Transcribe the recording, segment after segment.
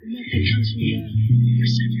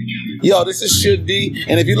Yo, this is Shook D,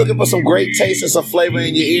 and if you're looking for some great taste and some flavor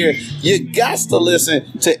in your ear, you got to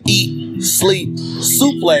listen to Eat, Sleep,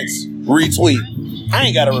 Suplex, Retweet. I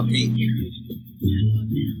ain't got to repeat.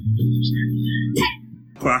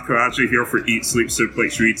 Quacker Andrew here for Eat, Sleep,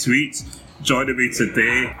 Suplex, Retweet. Joining me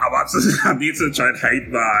today, I need to try and hide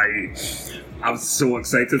I'm so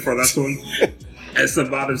excited for this one. It's the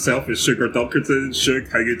man himself, is Sugar Dunkerton.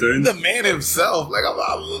 Shook, how you doing? The man himself, like I'm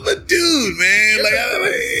a dude, man. Like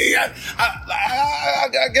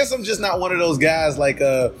I guess I'm just not one of those guys. Like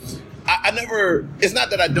I never. It's not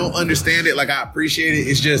that I don't understand it. Like I appreciate it.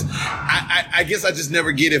 It's just I guess I just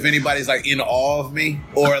never get if anybody's like in awe of me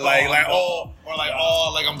or like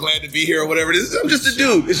I'm glad to be here or whatever it is. I'm just a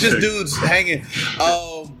dude. It's just dudes hanging.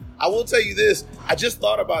 I will tell you this. I just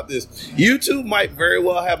thought about this. YouTube might very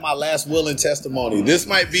well have my last will and testimony. This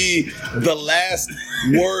might be the last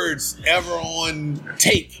words ever on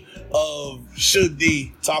tape of Shook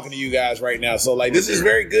D talking to you guys right now. So, like, this is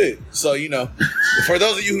very good. So, you know, for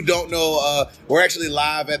those of you who don't know, we're actually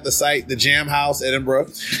live at the site, the Jam House, Edinburgh.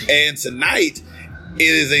 And tonight, it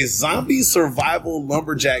is a zombie survival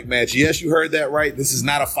lumberjack match. Yes, you heard that right. This is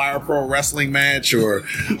not a Fire Pro wrestling match or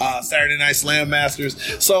Saturday Night Slam Masters.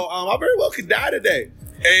 So I very well could die today.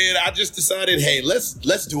 And I just decided, hey, let's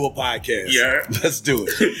do a podcast. Yeah. Let's do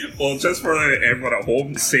it. Well, just for everyone at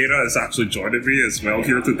home, Sarah is actually joining me as well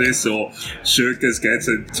here today. So Shook is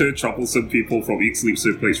getting two troublesome people from Eat, Sleep,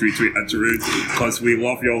 Suplex, Retweet interviewed because we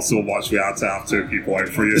love you all so much. We had to have two people out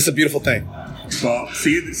for you. It's a beautiful thing. But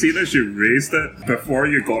seeing as you raised it, before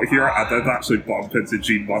you got here, I did actually bump into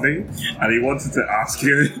Gene Money, and he wanted to ask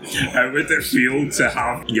you, how would it feel to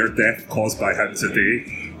have your death caused by him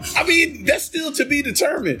today? I mean, that's still to be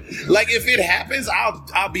determined. Like, if it happens,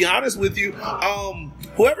 I'll be honest with you.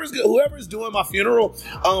 Whoever's doing my funeral,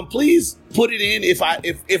 please put it in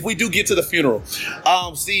if we do get to the funeral.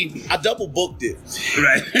 See, I double booked it.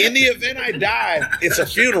 Right. In the event I die, it's a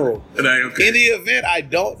funeral. Right, okay. In the event I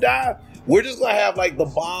don't die, we're just gonna have like the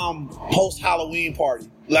bomb post-Halloween party.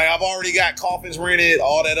 Like, I've already got coffins rented,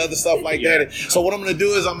 all that other stuff like that. So what I'm gonna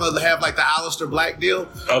do is I'm gonna have like the Aleister Black deal,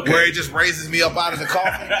 where he just raises me up out of the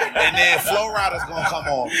coffin, and then Flow Rider's gonna come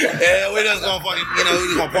on, and we're just gonna fucking, we're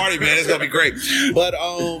just gonna party, man. It's gonna be great. But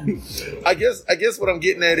I guess what I'm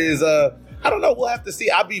getting at is I don't know. We'll have to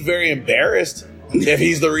see. I'd be very embarrassed if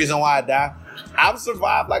he's the reason why I die. I've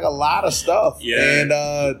survived like a lot of stuff, and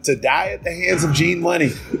to die at the hands of Gene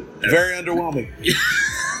Money, very underwhelming.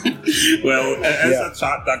 Well, it's a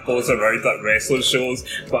chat that goes around at wrestling shows,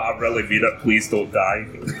 but I really mean it. Please don't die.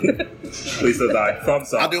 Please don't die.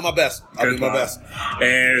 Thumbs up. I'll do my best.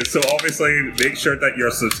 So obviously, make sure that you're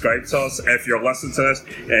subscribed to us. If you're listening to this,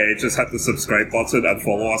 just hit the subscribe button and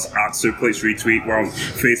follow us at Suplex Retweet. We're on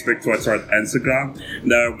Facebook, Twitter, and Instagram.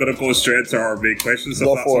 Now, I'm going to go straight to our main questions.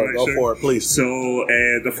 Go for it, please. So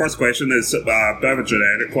the first question is a bit of a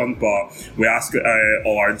generic one, but we ask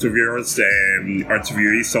all our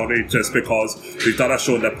interviewees, just because we've done a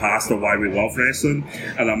show in the past on why we love wrestling,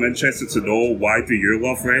 and I'm interested to know, why do you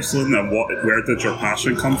love wrestling, and where did your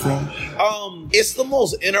passion come from? It's the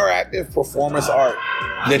most interactive performance art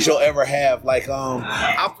that you'll ever have. Like,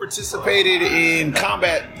 I've participated in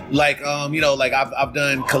combat, like, I've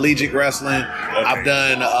done collegiate wrestling, I've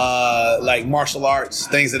done like martial arts,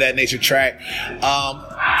 things of that nature. Track's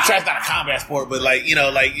not a combat sport, but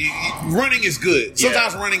running is good.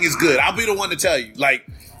 Sometimes running is good. I'll be the one to tell you, like,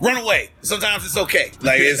 run away. Sometimes it's okay.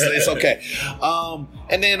 Like, it's okay.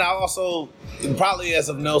 And then I also, probably as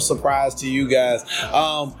of no surprise to you guys,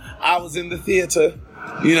 I was in the theater.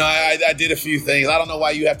 You know, I did a few things. I don't know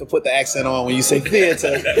why you have to put the accent on when you say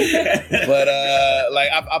theater, but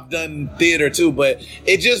I've done theater too. But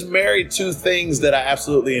it just married two things that I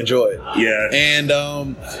absolutely enjoyed. Yeah, and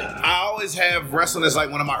I always have wrestling as like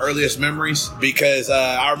one of my earliest memories, because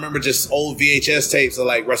I remember just old VHS tapes of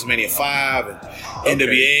like WrestleMania 5 and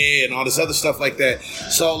NWA and all this other stuff like that.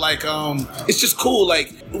 So like, it's just cool.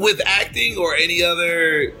 Like, with acting or any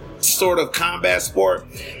other sort of combat sport,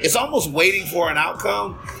 it's almost waiting for an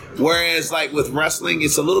outcome, whereas like with wrestling,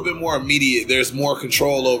 it's a little bit more immediate. There's more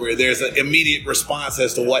control over it. There's an immediate response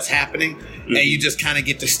as to what's happening, and you just kind of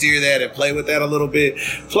get to steer that and play with that a little bit.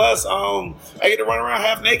 Plus, I get to run around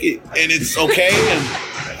half naked, and it's okay, and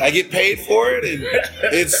I get paid for it, and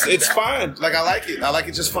it's fine. Like, I like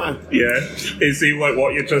it just fine. Yeah, you see, like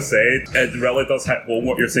what you just said, it really does hit home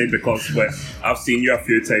what you're saying, because I've seen you a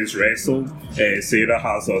few times wrestle. Sarah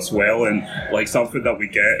has as well, and like something that we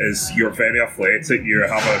get is you're very athletic. You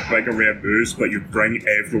have a big array of moves, but you bring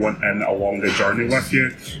everyone in along the journey with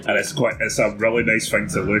you, and it's a really nice thing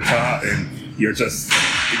to look at. And you're just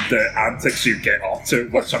the antics you get up to,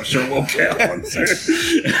 which I'm sure we'll get onto.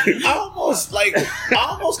 I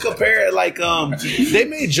almost compare it like they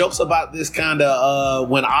made jokes about this kind of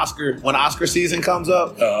when Oscar season comes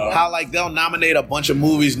up, how like they'll nominate a bunch of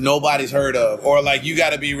movies nobody's heard of, or like you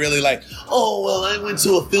got to be really like, oh well, I went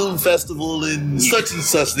to a film festival in such and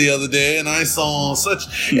such the other day and I saw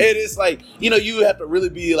such. It is like, you have to really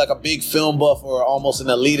be like a big film buff or almost an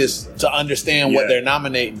elitist to understand what they're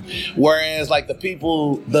nominating. Whereas like the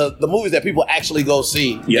people, the movies that people actually go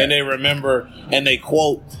see and they remember and they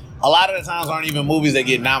quote, a lot of the times aren't even movies that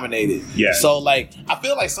get nominated. Yeah. So like, I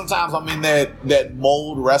feel like sometimes I'm in that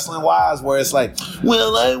mold wrestling wise where it's like,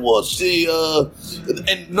 well, I watched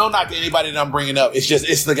and no knock to anybody that I'm bringing up.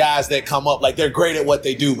 It's the guys that come up like they're great at what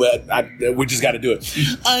they do, but we just got to do it.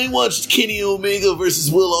 I watched Kenny Omega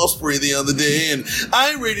versus Will Ospreay the other day, and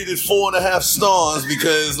I rated it 4.5 stars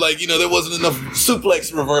because like there wasn't enough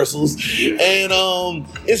suplex reversals, and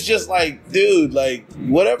it's just like, dude, like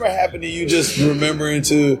whatever happened to you just remembering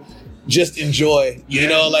to just enjoy,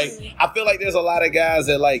 like I feel like there's a lot of guys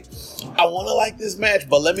that like, I want to like this match,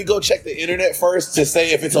 but let me go check the internet first to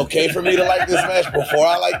say if it's okay for me to like this match before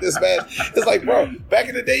I like this match. It's like, bro, back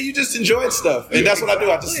in the day, you just enjoyed stuff, and that's what I do.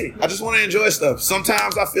 I just want to enjoy stuff.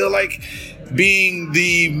 Sometimes I feel like being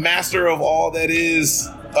the master of all that is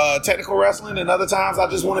technical wrestling, and other times I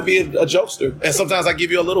just want to be a jokester, and sometimes I give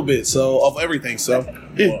you a little bit of everything. So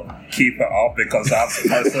well, keep it up, because that's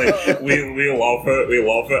personally we love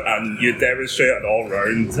it, and you demonstrate an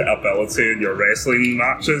all-round ability in your wrestling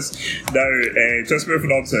matches. Now, just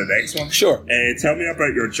moving on to the next one. Sure. Tell me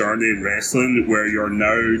about your journey in wrestling, where you're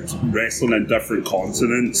now wrestling in different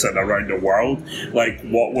continents and around the world. Like,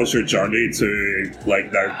 what was your journey to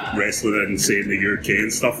like now wrestling in, say, in the UK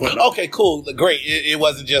and stuff like that? Okay, cool, great. It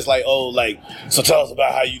wasn't just like, so tell us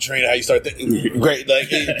about how you train, how you start. Great, like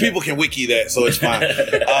people can wiki that, so it's fine.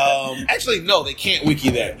 Actually, no, they can't wiki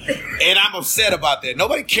that, and I'm upset about that.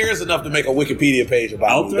 Nobody cares enough to make a Wikipedia page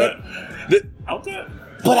about that. Out there.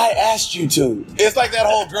 But I asked you to. It's like that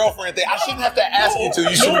whole girlfriend thing. I shouldn't have to ask you to.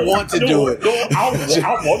 You should want to do it. No, I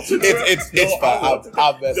want to do it. It's fine.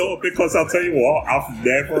 I'll mess No, because I'll tell you what, I've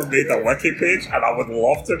never made a wiki page, and I would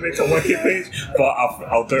love to make a wiki page, but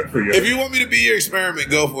I'll do it for you. If you want me to be your experiment,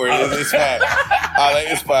 go for it. It's fine.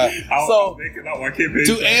 It's fine. I'll make it a wiki page.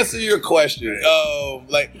 To answer your question,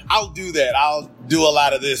 I'll do that. I'll do a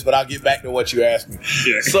lot of this, but I'll get back to what you asked me.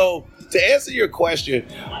 Yeah. So, to answer your question,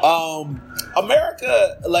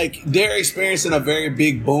 America, like, they're experiencing a very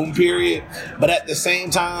big boom period, but at the same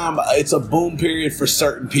time, it's a boom period for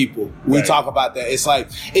certain people. We talk about that. It's like,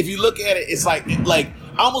 if you look at it, it's like I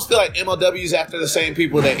almost feel like MLW is after the same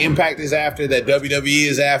people that Impact is after, that WWE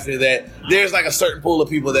is after, that there's like a certain pool of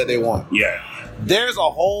people that they want. Yeah. There's a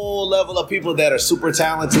whole level of people that are super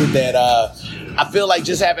talented that I feel like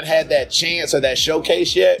just haven't had that chance or that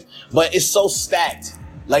showcase yet, but it's so stacked.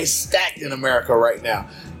 Like, stacked in America right now.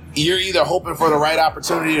 You're either hoping for the right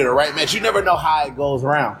opportunity or the right match. You never know how it goes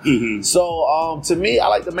around. Mm-hmm. So, to me, I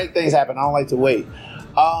like to make things happen. I don't like to wait.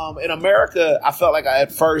 In America, I felt like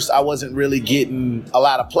at first I wasn't really getting a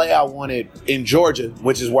lot of play I wanted in Georgia,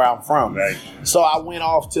 which is where I'm from. Right. So I went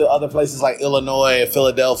off to other places like Illinois,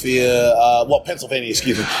 Philadelphia,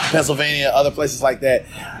 Pennsylvania, other places like that.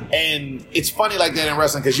 And it's funny like that in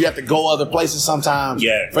wrestling because you have to go other places sometimes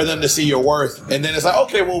for them to see your worth. And then it's like,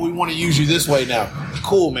 okay, well, we want to use you this way now.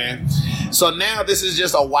 Cool, man. So now this is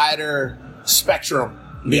just a wider spectrum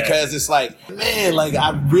because it's like, man, like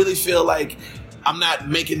I really feel like I'm not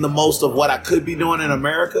making the most of what I could be doing in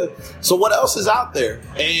America. So what else is out there?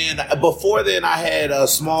 And before then, I had a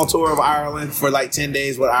small tour of Ireland for like 10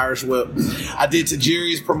 days with Irish Whip. I did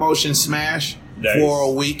Tajiri's promotion, Smash, for a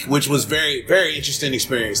week, which was very, very interesting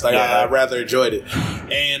experience. Like I rather enjoyed it.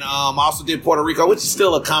 And I also did Puerto Rico, which is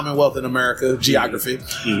still a commonwealth in America, geography.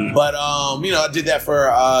 Mm-hmm. But, I did that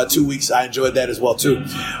for 2 weeks. I enjoyed that as well, too.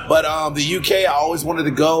 But the UK, I always wanted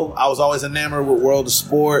to go. I was always enamored with World of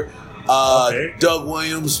Sport. Doug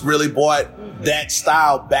Williams really brought that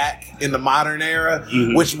style back in the modern era,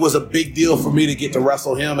 which was a big deal for me to get to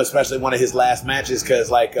wrestle him, especially one of his last matches,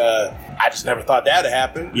 because I just never thought that would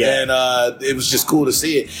happen. Yeah. And it was just cool to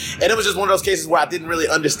see it. And it was just one of those cases where I didn't really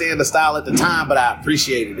understand the style at the time, but I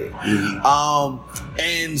appreciated it.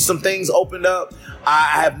 And some things opened up.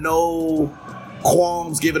 I have no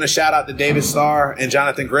qualms giving a shout out to David Starr and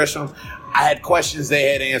Jonathan Gresham. I had questions,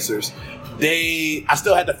 they had answers. I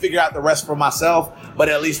still had to figure out the rest for myself, but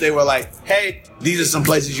at least they were like, hey, these are some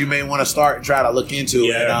places you may want to start and try to look into.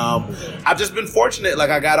 Yeah. And I've just been fortunate. Like,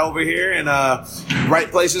 I got over here and right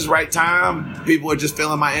places, right time. People were just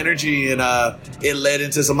feeling my energy, and it led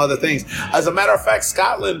into some other things. As a matter of fact,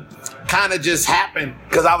 Scotland kind of just happened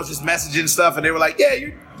because I was just messaging stuff and they were like, yeah,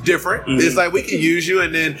 you're different. It's like, we can use you.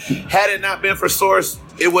 And then had it not been for Source,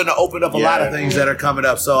 it wouldn't have opened up a lot of things that are coming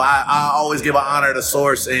up. So I always give an honor to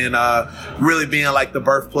Source and really being like the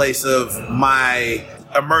birthplace of my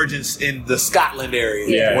emergence in the Scotland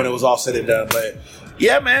area when it was all said and done. But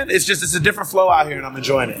yeah, man, it's a different flow out here, and I'm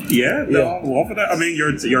enjoying it. Yeah, no, loving it. I mean,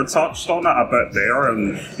 you're touched on it a bit there,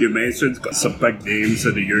 and you mentioned some big names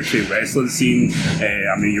in the UK wrestling scene.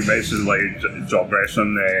 I mean, you mentioned like John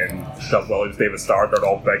Gresham and Doug Williams, David Starr, they're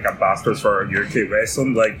all big ambassadors for UK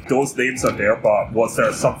wrestling. Like, those names are there, but was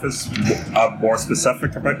there something more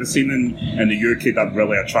specific about the scene in the UK that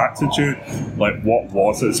really attracted you? Like, what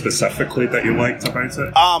was it specifically that you liked about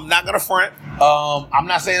it? Not gonna front. I'm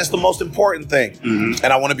not saying it's the most important thing.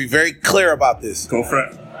 And I want to be very clear about this. Go for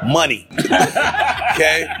it. Money.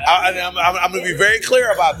 Okay? I'm going to be very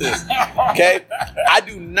clear about this. Okay? I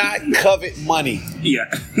do not covet money. Yeah.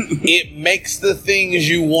 It makes the things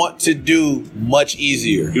you want to do much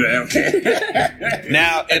easier. Yeah, okay.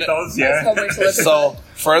 Now, it does, yeah. So,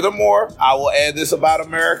 furthermore, I will add this about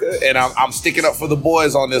America, and I'm sticking up for the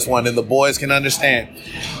boys on this one, and the boys can understand.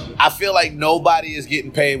 I feel like nobody is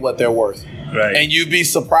getting paid what they're worth. Right. And you'd be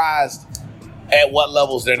surprised at what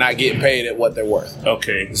levels they're not getting paid at what they're worth.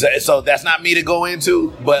 Okay. So that's not me to go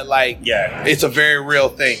into, but like, it's a very real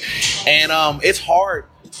thing. And it's hard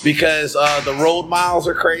because the road miles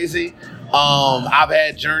are crazy. I've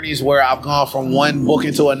had journeys where I've gone from one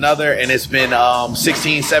booking to another and it's been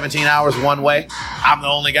 16, 17 hours one way. I'm the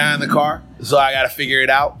only guy in the car, so I got to figure it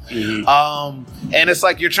out. And it's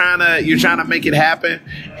like you're trying to make it happen,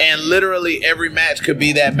 and literally every match could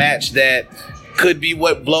be that match that could be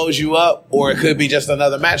what blows you up, or it could be just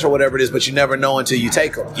another match or whatever it is, but you never know until you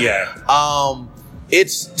take them. Yeah.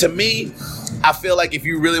 It's, to me, I feel like if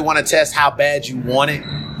you really want to test how bad you want it,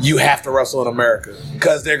 you have to wrestle in America,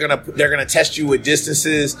 because they're gonna test you with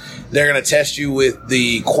distances, they're gonna test you with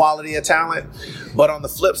the quality of talent. But on the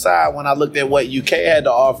flip side, when I looked at what UK had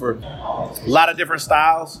to offer, a lot of different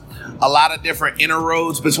styles, a lot of different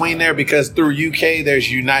inroads between there, because through UK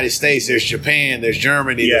there's United States, there's Japan, there's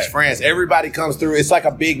Germany, there's France. Everybody comes through. It's like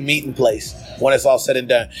a big meeting place when it's all said and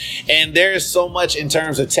done. And there's so much in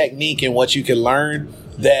terms of technique and what you can learn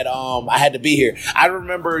that I had to be here. I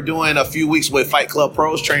remember doing a few weeks with Fight Club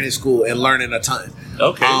Pros training school and learning a ton.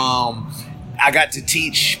 Okay. I got to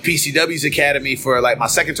teach PCW's Academy for like my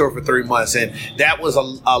second tour for 3 months, and that was a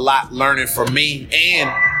lot learning for me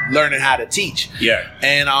and learning how to teach. Yeah.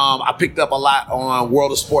 And I picked up a lot on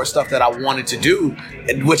World of Sports stuff that I wanted to do,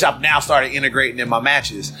 which I've now started integrating in my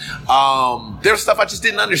matches. There's stuff I just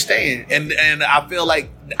didn't understand, and I feel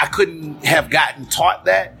like I couldn't have gotten taught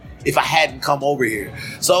that if I hadn't come over here.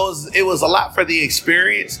 So it was a lot for the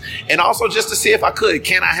experience, and also just to see if I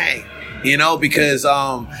can I hang? You know, because a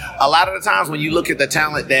lot of the times when you look at the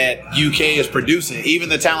talent that UK is producing, even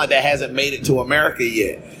the talent that hasn't made it to America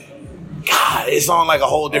yet, God, it's on like a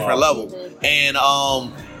whole different level. And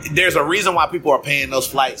there's a reason why people are paying those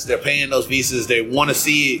flights. They're paying those visas. They want to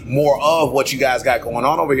see more of what you guys got going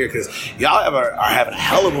on over here, because y'all are having a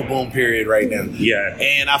hell of a boom period right now. Yeah.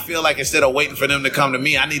 And I feel like instead of waiting for them to come to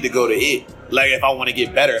me, I need to go to it. Like, if I want to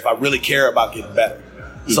get better, if I really care about getting better.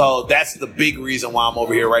 So that's the big reason why I'm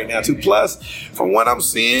over here right now too. Plus, from what I'm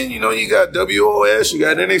seeing, you know, you got WOS, you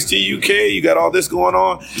got NXT UK, you got all this going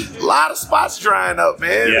on. A lot of spots drying up,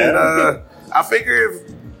 man. Yeah. And I figure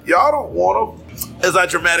if y'all don't want them, as I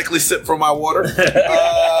dramatically sip from my water,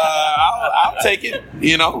 I'll take it.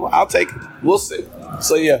 You know, I'll take it. We'll see.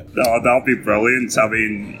 So yeah, no, that'll be brilliant. I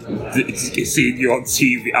mean, seeing you on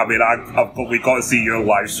TV. I mean, we got to see your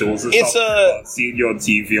live shows. And stuff. Seeing you on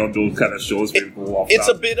TV on those kind of shows, people love it's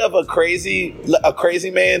that. a bit of a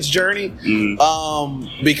crazy man's journey.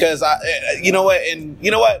 Because you know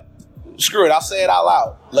what, screw it. I'll say it out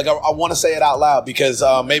loud. Like I want to say it out loud because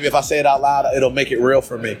maybe if I say it out loud, it'll make it real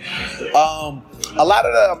for me. A lot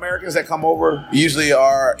of the Americans that come over usually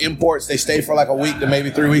are imports. They stay for like a week to maybe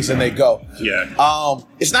 3 weeks and they go. Yeah.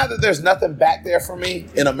 It's not that there's nothing back there for me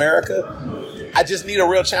in America. I just need a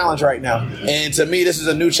real challenge right now. And to me, this is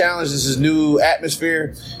a new challenge. This is new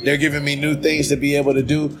atmosphere. They're giving me new things to be able to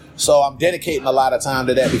do. So I'm dedicating a lot of time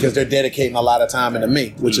to that because they're dedicating a lot of time into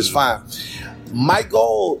me, which is fine. My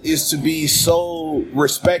goal is to be so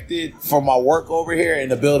respected for my work over here and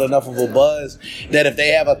to build enough of a buzz that if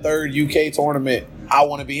they have a third UK tournament, I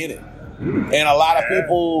want to be in it. And a lot of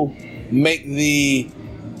people make the,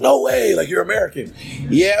 no way, like you're American.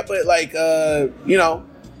 Yeah, but like, you know,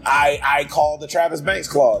 I call the Travis Banks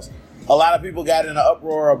clause. A lot of people got in an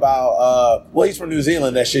uproar about, well, he's from New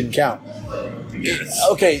Zealand, that shouldn't count. Yes.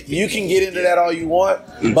 Okay, you can get into that all you want,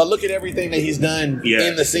 but look at everything that he's done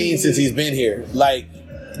in the scene since he's been here. Like,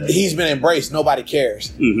 he's been embraced. Nobody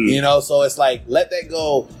cares. You know, so it's like, let that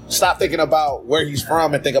go. Stop thinking about where he's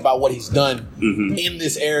from and think about what he's done in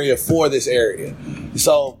this area for this area.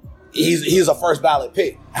 So he's a first ballot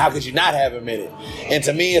pick. How could you not have him in it? And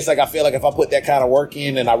to me, it's like, I feel like if I put that kind of work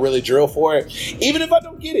in and I really drill for it, even if I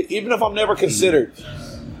don't get it, even if I'm never considered,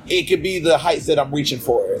 it could be the heights that I'm reaching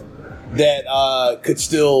for that could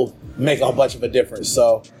still make a bunch of a difference.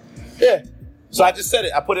 So, yeah. So I just said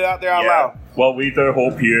it. I put it out there out loud. Well, we do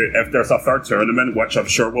hope if there's a third tournament, which I'm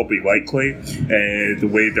sure will be likely, the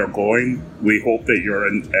way they're going, we hope that you're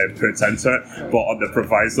put into it, but on the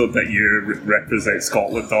proviso that you represent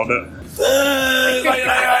Scotland on it.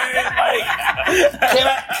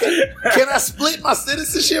 Can I split my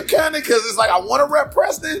citizenship kind of? Because it's like, I want to rep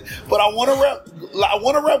Preston, but I want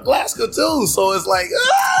to rep Glasgow too. So it's like,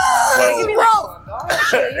 this is rough.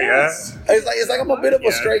 It's like I'm a bit of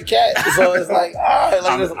a straight cat. So it's like, all right,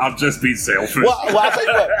 like I'm just being selfish. Well,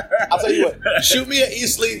 I'll tell you what. Shoot me an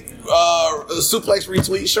Eastleigh suplex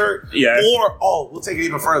retweet shirt. Yeah. Or we'll take it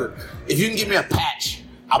even further. If you can give me a patch,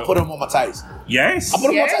 I'll put them on my tights. Yes. I'll put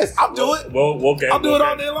them on my tights. I'll do it. I'll do it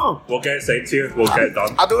all day long. We'll get it sent to you. We'll get it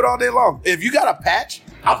done. I'll do it all day long. If you got a patch,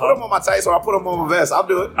 I'll put them on my tights or I'll put them on my vest. I'll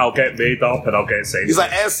do it. I'll get made up and I'll get it sent. He's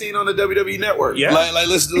like, as seen on the WWE Network. Yeah. Like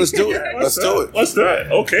let's do it. Let's do it. Let's do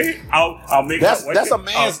it. Okay. I'll make that's a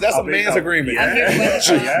man's agreement.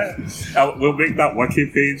 Yeah. We'll make that wiki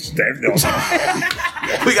page. Definitely.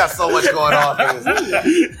 We got so much going on.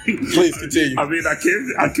 Please continue. I mean, I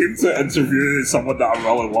came to interview someone that I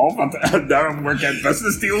really love, and now I'm working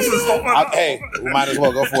business deals and stuff. Hey, we might as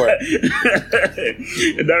well go for it.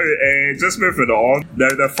 Now, just moving on. Now,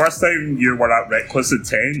 the first time you were at Reckless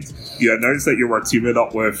Intent, you announced that you were teaming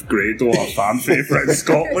up with Grado, a fan favourite in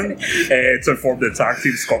Scotland, to form the tag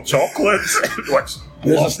team Scott Chocolates, which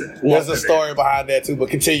there's a story behind that too. But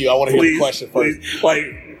continue. I want to hear the question first.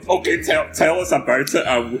 Okay, tell us about it.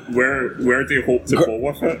 Where do you hope to go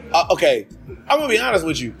with it? Okay, I'm gonna be honest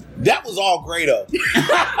with you. That was all Grado.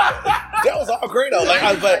 That was all Grado. But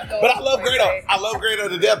I love Grado. I love Grado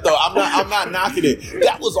to death, though. I'm not knocking it.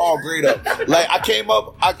 That was all Grado. Like, I came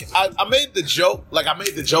up. I made the joke. Like, I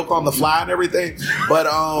made the joke on the fly and everything. But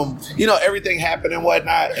everything happened and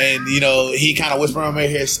whatnot. And he kind of whispered on me,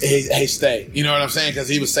 "Hey, stay." You know what I'm saying? Because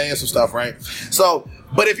he was saying some stuff, right? So.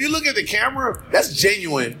 But if you look at the camera, that's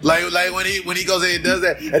genuine. Like when he goes in and does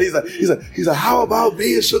that, and he's like, how about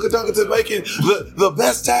me and Sugar Dunkerton making the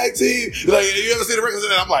best tag team? Like, you ever see the records?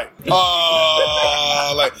 And I'm like,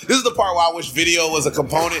 like this is the part where I wish video was a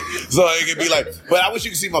component, so it could be like. But I wish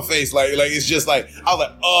you could see my face. Like it's just like I was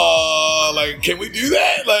like, like, can we do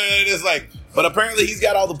that? Like it's like. But apparently he's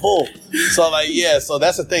got all the pull. So so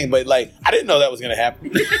that's the thing. But I didn't know that was gonna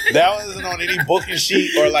happen. That wasn't on any booking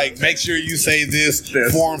sheet or make sure you say this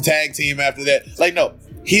form tag team after that. No.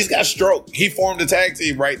 He's got stroke. He formed a tag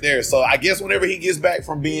team right there. So I guess whenever he gets back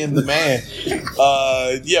from being the man,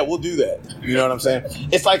 we'll do that. You know what I'm saying?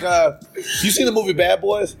 It's like you seen the movie Bad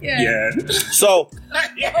Boys? Yeah. So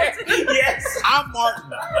yes. I'm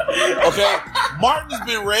Martin. Okay? Martin's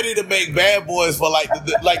been ready to make Bad Boys for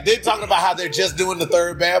they're talking about how they're just doing the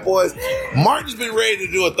third Bad Boys. Martin's been ready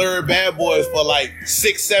to do a third Bad Boys for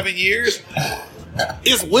 6-7 years.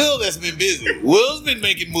 It's Will that's been busy. Will's been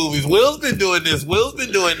making movies. Will's been doing this. Will's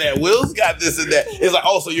been doing that. Will's got this and that. It's like,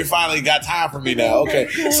 so you finally got time for me now. Okay.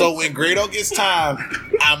 So when Grado gets time,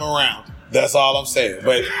 I'm around. That's all I'm saying.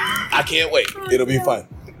 But I can't wait. It'll be fun.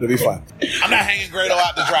 It'll be fun. I'm not hanging Grado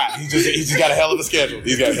out to dry. He just got a hell of a schedule.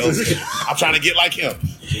 I'm trying to get like him.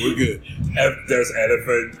 We're good. If there's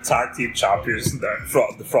anything tag team champions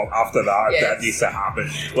from after that needs to happen.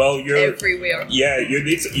 Well, you're everywhere. Yeah, you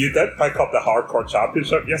did pick up the hardcore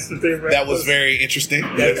championship yesterday, right? That was very interesting.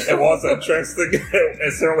 It was interesting.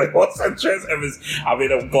 It certainly was interesting.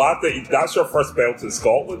 I'm glad that's your first belt in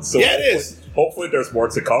Scotland. So yeah, it is. Hopefully, there's more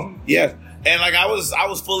to come. Yeah. And I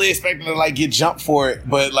was fully expecting to get jumped for it,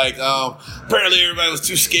 but apparently everybody was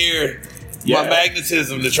too scared. My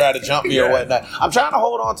magnetism to try to jump me or whatnot. I'm trying to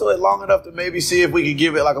hold on to it long enough to maybe see if we can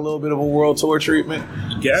give it a little bit of a world tour treatment.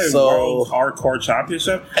 Yeah, World Hardcore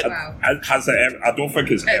Championship. Wow. I don't think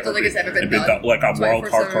it's ever been done. Like a World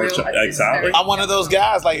Hardcore Championship. Exactly. I'm one of those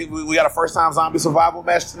guys. We got a first time zombie survival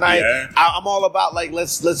match tonight. Yeah. I'm all about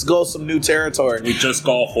let's go some new territory. We just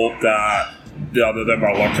gotta hope that the other them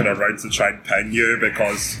are looking around to try and pin you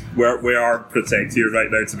because we are protecting you right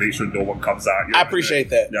now to make sure no one comes at you. I appreciate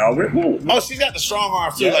that. Yeah, she's got the strong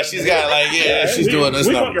arm too. Yeah. She's got she's doing this.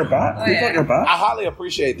 We got your back. We got your back. I highly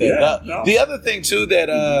appreciate that. The other thing too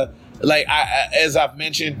that like as I've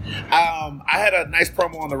mentioned, I had a nice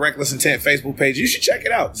promo on the Reckless Intent Facebook page. You should check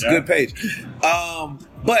it out. It's a good page.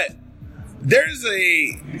 But there's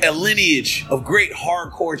a lineage of great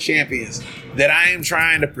hardcore champions that I am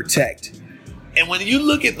trying to protect. And when you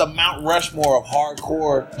look at the Mount Rushmore of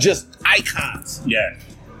hardcore, just icons. Yeah.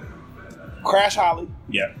 Crash Holly.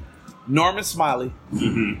 Yeah. Norman Smiley.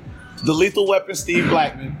 Mm-hmm. The Lethal Weapon Steve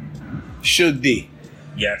Blackman. Suge D.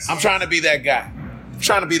 Yes. I'm trying to be that guy.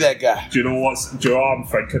 Do you know what I'm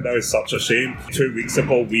thinking now is such a shame? 2 weeks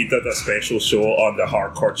ago, we did a special show on the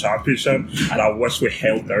Hardcore Championship, and I wish we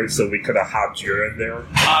held out so we could have had you in there.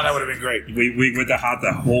 Oh, that would have been great. We would have had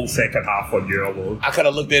the whole second half on you alone. I could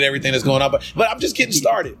have looked at everything that's going on, but I'm just getting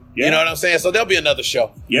started. Yeah. You know what I'm saying? So there'll be another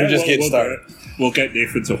show. Yeah, we're just getting started. We'll get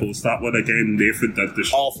Nathan to host that one again. Nathan did the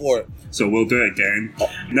show. All for it. So we'll do it again.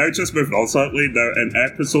 Now, just moving on slightly, now in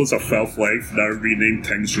episodes of Filth Life, now renamed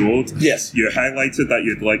Kings Road, yes, you highlighted that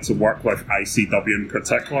you'd like to work with ICW in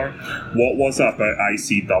particular. What was it about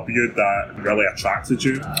ICW that really attracted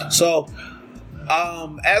you? So,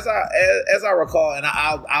 as I recall, and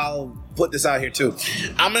I'll put this out here too,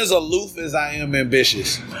 I'm as aloof as I am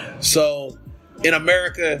ambitious. So, in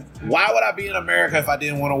America, why would I be in America if I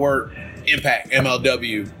didn't want to work Impact,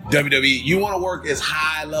 MLW, WWE? You want to work as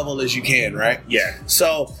high level as you can, right? Yeah.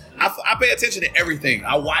 So I pay attention to everything.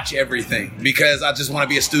 I watch everything because I just want to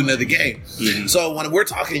be a student of the game. Mm-hmm. So when we're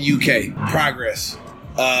talking UK, Progress,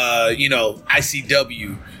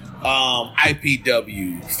 ICW,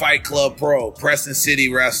 IPW, Fight Club Pro, Preston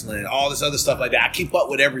City Wrestling, all this other stuff like that, I keep up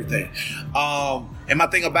with everything. And my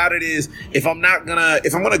thing about it is, if I'm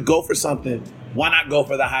gonna go for something, why not go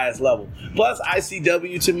for the highest level? Plus,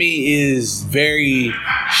 ICW to me is very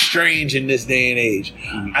strange in this day and age.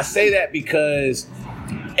 Mm-hmm. I say that because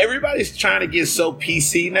everybody's trying to get so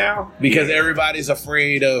PC now because everybody's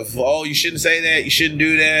afraid of, oh, you shouldn't say that, you shouldn't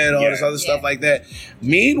do that, all this other stuff like that.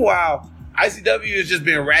 Meanwhile, ICW has just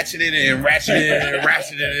been ratcheting and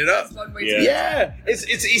ratcheting it up. Yeah, it's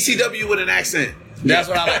ECW with an accent. That's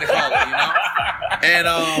what I like to call it, you know? And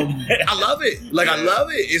I love it. Like, I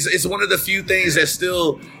love it. It's one of the few things that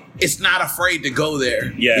still, it's not afraid to go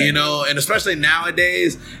there. Yeah. You know, and especially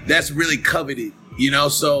nowadays, that's really coveted. You know,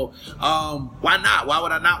 so why not? Why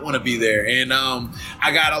would I not want to be there? And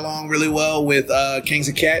I got along really well with Kings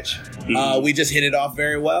of Catch. Mm-hmm. We just hit it off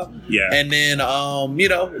very well. Yeah. And then,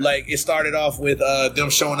 it started off with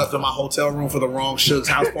them showing up to my hotel room for the wrong Suge's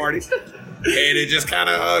house party. And it just kind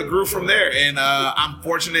of grew from there. And I'm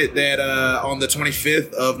fortunate that on the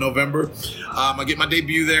 25th of November, I get my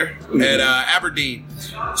debut there at Aberdeen.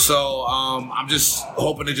 So I'm just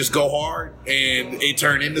hoping to just go hard and it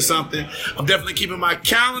turn into something. I'm definitely keeping my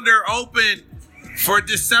calendar open for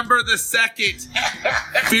December the 2nd,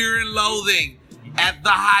 Fear and Loathing at the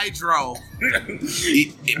Hydro.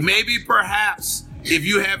 Maybe perhaps if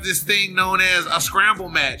you have this thing known as a scramble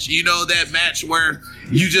match, you know, that match where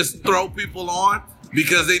you just throw people on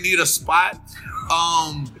because they need a spot,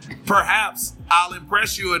 perhaps I'll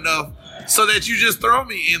impress you enough so that you just throw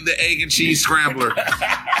me in the egg and cheese scrambler.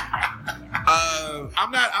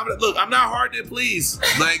 I'm not hard to please.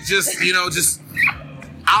 Like,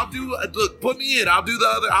 put me in. I'll do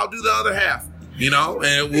the other half. You know,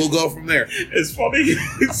 and we'll go from there. It's funny.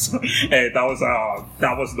 Hey, that was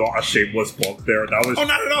not a shameless plug there. That was not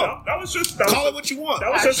at all. That was just call it what you want.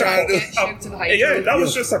 That was just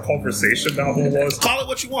was just a conversation. That whole was. Call it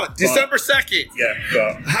what you want. December 2nd.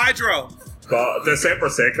 Yeah, Hydro. But December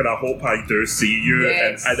 2nd, I hope I do see you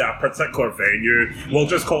in a particular venue. We'll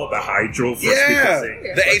just call it the Hydro for speaking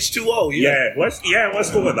sake. The H2O. Let's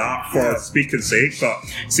go with that for speaking sake. But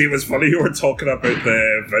see, it was funny you were talking about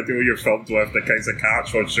the video you filmed with the Kings of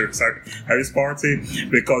Catch on Suge's house party,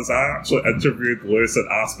 because I actually interviewed Lewis and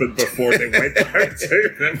Aspen before they went out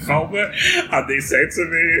to film it, and they said to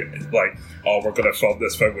me, like, oh, we're going to film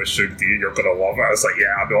this film with Suge D, you're going to love it. I was like,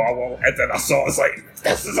 yeah, I know I will. And then I saw it, I was like,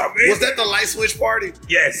 this is amazing. Was that the light switch party?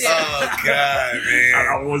 Yes. Oh, God, man. And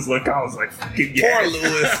I was looking, I was like, fucking yeah. Poor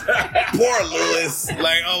Lewis.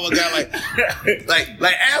 Like, oh my God,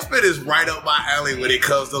 like Aspen is right up my alley when it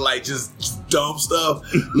comes to like just dumb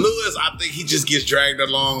stuff. Lewis, I think he just gets dragged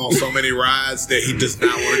along on so many rides that he does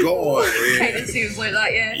not want to go on. It seems like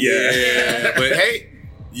that, Yeah. But hey,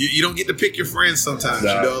 you don't get to pick your friends sometimes, you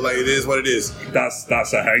know, like it is what it is. That's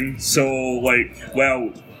a thing. So, like,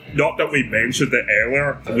 well, not that we mentioned it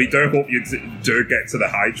earlier, we do hope you do get to the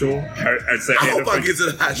Hydro. I hope I get to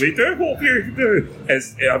the Hydro. We do hope you do.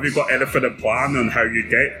 Have you got anything in plan on how you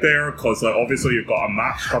get there? Because like, obviously you've got a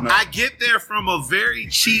match coming. I get there from a very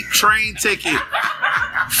cheap train ticket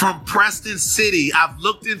from Preston City. I've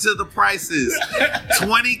looked into the prices.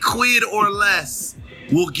 20 quid or less.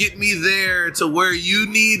 will get me there to where you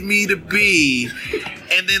need me to be.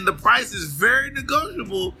 And then the price is very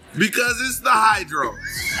negotiable because it's the hydro.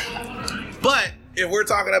 But if we're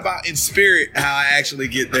talking about in spirit how I actually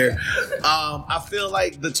get there, I feel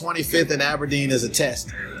like the 25th in Aberdeen is a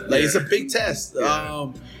test. Like, it's a big test.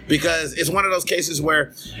 Because it's one of those cases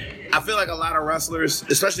where I feel like a lot of wrestlers,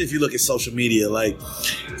 especially if you look at social media, like,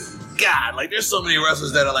 God, like, there's so many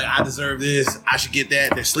wrestlers that are like, I deserve this, I should get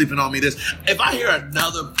that, they're sleeping on me this. If I hear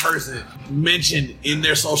another person mentioned in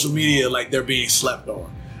their social media like they're being slept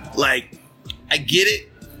on, like, I get it,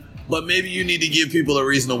 but maybe you need to give people a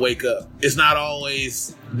reason to wake up. It's not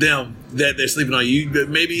always them that they're sleeping on you.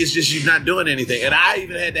 Maybe it's just you not doing anything. And I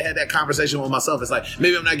even had to have that conversation with myself. It's like,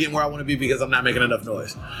 maybe I'm not getting where I want to be because I'm not making enough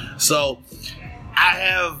noise. So I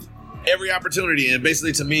have every opportunity. And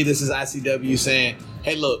basically, to me, this is ICW saying,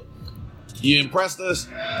 hey, look, you impressed us.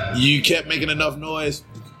 You kept making enough noise.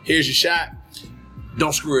 Here's your shot.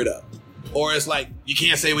 Don't screw it up. Or it's like, you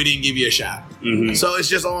can't say we didn't give you a shot. Mm-hmm. So it's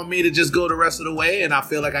just on me to just go the rest of the way. And I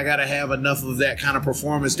feel like I got to have enough of that kind of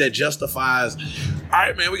performance that justifies, all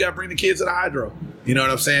right, man, we got to bring the kids to the hydro. You know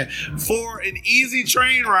what I'm saying? For an easy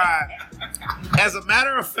train ride. As a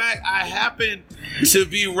matter of fact, I happened to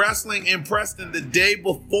be wrestling in Preston the day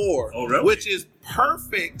before. Oh, really? Which is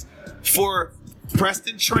perfect for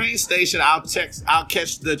Preston train station. I'll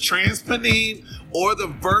catch the Transpennine or the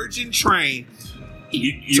Virgin train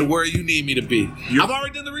to where you need me to be. I've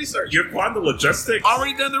already done the research. You've planned the logistics.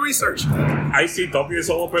 Already done the research. ICW is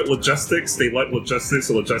all about logistics. They like logistics,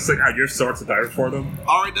 and you're sorted out for them.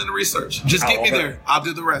 Already done the research. Just get me there. I'll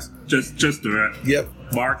do the rest. Just do it. Yep.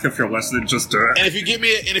 Mark, if you're listening, just do it. And if you give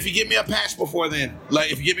me a patch before then,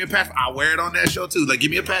 like if you give me a patch, I'll wear it on that show too. Like,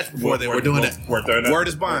 give me a patch before then. We're doing that. We're doing it. Word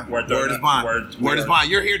is bond. Word is bond. Word is bond.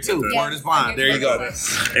 You're here too. Word is bond. There you go. Now,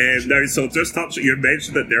 so just touching, you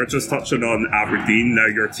mentioned that they're just touching on Aberdeen. Now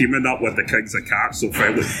you're teaming up with the Kings of Catch. So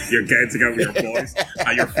finally, you're getting together with your boys,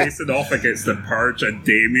 and you're facing off against the Purge and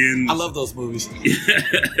Damien. I love those movies.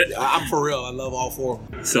 I'm for real. I love all four.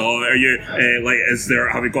 So are you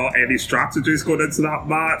have you got any strategies going into that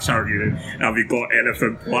match? Have you got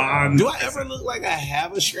anything planned? Do I ever look like I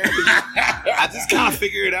have a strategy? I just kind of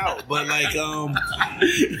figure it out. But like, I'm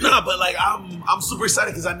super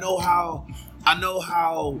excited because I know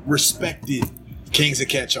how respected Kings of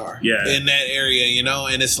Catch are in that area, you know,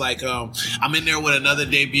 and it's like I'm in there with another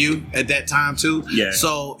debut at that time too. Yeah.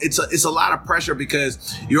 So it's a lot of pressure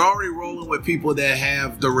because you're already rolling with people that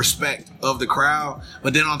have the respect of the crowd,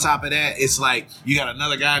 but then on top of that, it's like you got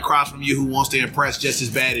another guy across from you who wants to impress just as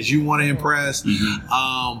bad as you want to impress.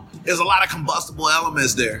 Mm-hmm. There's a lot of combustible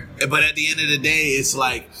elements there, but at the end of the day, it's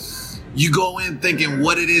like you go in thinking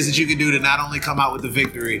what it is that you can do to not only come out with the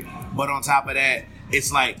victory, but on top of that, it's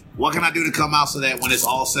like, what can I do to come out so that when it's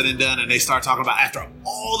all said and done and they start talking about after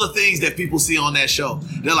all the things that people see on that show,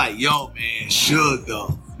 they're like, yo, man, Suge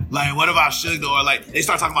though. Like, what about Suge though? Or like, they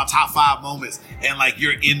start talking about top 5 moments and like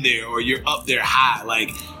you're in there or you're up there high.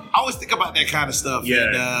 Like, I always think about that kind of stuff. Yeah.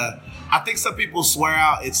 And I think some people swear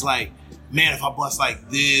out, it's like, man, if I bust like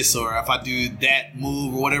this or if I do that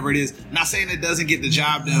move or whatever it is. Not saying it doesn't get the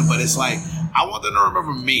job done, but it's like, I want them to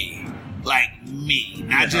remember me. Like me,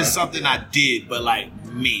 not just something I did, but like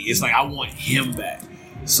me. It's like I want him back.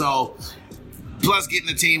 So, plus getting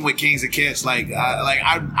the team with Kings of Catch,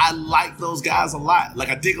 I like those guys a lot. Like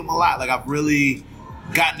I dig them a lot. Like I've really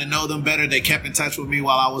gotten to know them better. They kept in touch with me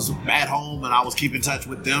while I was at home, and I was keeping in touch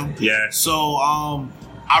with them. Yeah. So,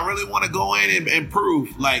 I really want to go in and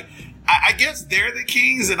prove. Like, I guess they're the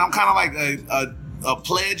Kings, and I'm kind of like a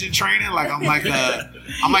pledge in training, like I'm like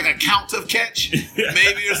a count of catch,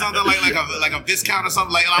 maybe or something like a viscount or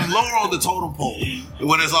something. Like I'm lower on the totem pole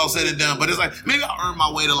when it's all said and done. But it's like maybe I'll earn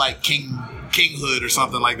my way to like kinghood or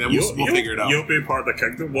something like that. We'll figure it out. You'll be part of the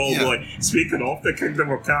kingdom. Well, like speaking of the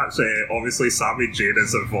kingdom of Catch, obviously Sami Zayn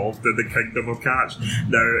is involved in the kingdom of Catch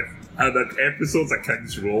now. And in episodes of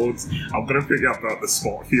King's Road, I'm going to put you up at the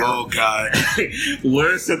spot here. Oh, God.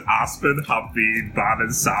 Lewis and Aspen have been banning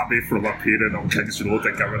Sami from appearing on King's Road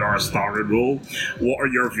and giving her a starring role. What are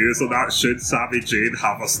your views on that? Should Sami Zayn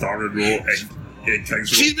have a starring role in King's Road?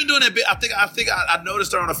 She's been doing that bit. I think I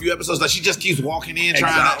noticed her on a few episodes. Like she just keeps walking in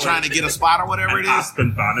trying to get a spot or whatever it is.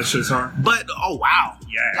 Aspen banishes her. But, oh, wow.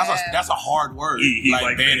 Yeah. That's a hard word. He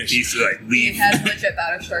like banish. He's like, leave. He has legit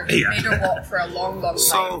banished her. He made her walk for a long time.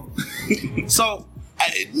 So,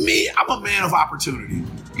 me, I'm a man of opportunity.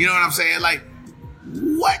 You know what I'm saying? Like,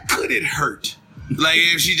 what could it hurt? Like,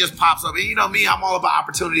 if she just pops up. And you know me, I'm all about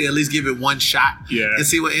opportunity. At least give it one shot and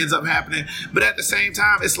see what ends up happening. But at the same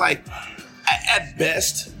time, it's like, at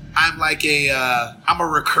best, I'm like I'm a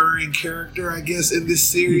recurring character, I guess, in this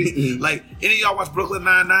series. Like, any of y'all watch Brooklyn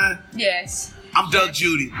Nine-Nine? Yes. I'm Doug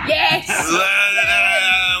Judy. Yes.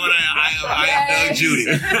 I am Doug Judy.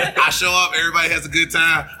 I show up, everybody has a good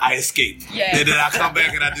time, I escape. Yeah. And then I come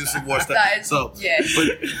back and I do some more stuff. But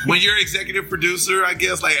when you're executive producer, I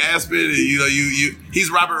guess, like Aspen, he's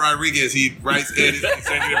Robert Rodriguez. He writes, edits,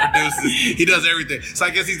 executive produces. He does everything. So I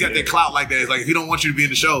guess he's got that clout like that. It's like, if he don't want you to be in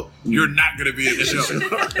the show, you're not going to be in the show.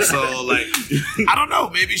 So, like, I don't know.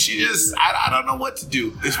 Maybe she just, I don't know what to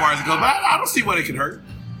do as far as it goes. But I don't see what it could hurt.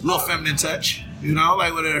 A little feminine touch,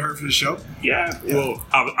 like what it hurt for the show. Yeah. Well,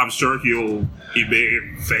 I'm sure he may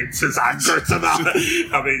invent his anchor to that.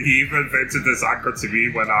 I mean, he even invented this anchor to me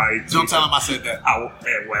when I... Don't tell him I said that.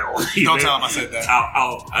 Don't tell him I said that.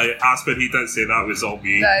 I asked, but he didn't say that. It was all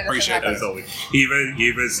me. No, appreciate that. He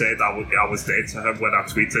even said I was dead to him when I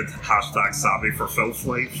tweeted #Savvy for Filth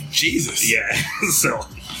Life. Jesus. Yeah. So...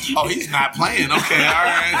 Oh, he's not playing. Okay, all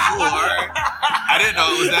right, cool, all right. I didn't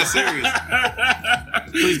know it was that serious.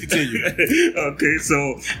 Please continue. Okay,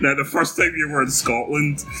 so now the first time you were in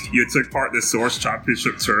Scotland, you took part in the Source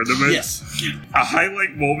Championship tournament. Yes. A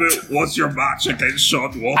highlight moment was your match against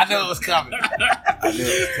Sean Walker. I knew it was coming. I've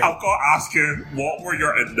got to ask you, what were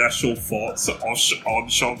your initial thoughts on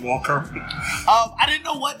Sean Walker? I didn't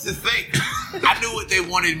know what to think. I knew what they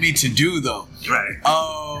wanted me to do, though. Right.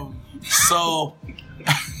 So...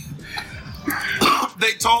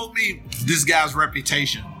 they told me this guy's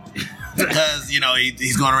reputation because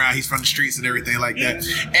he's going around, he's from the streets and everything like that.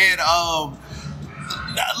 And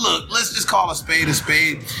look, let's just call a spade a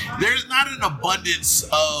spade. There's not an abundance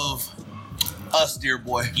of us, dear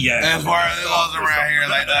boy. Yeah. As far as it goes around here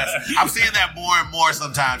like us. I'm seeing that more and more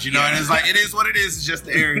sometimes, and it's like, it is what it is, it's just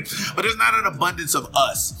the area. But there's not an abundance of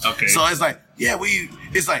us. Okay. So it's like,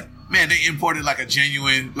 it's like, man, they imported like a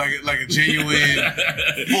genuine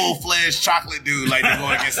full-fledged chocolate dude, like to go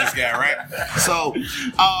against this guy, right? So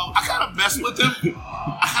I kind of messed with him.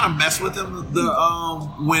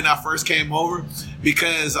 When I first came over,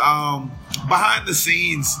 because behind the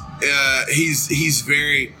scenes, he's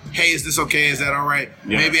very, hey, is this okay? Is that all right?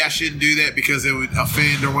 Yeah. Maybe I shouldn't do that because it would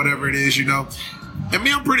offend or whatever it is, And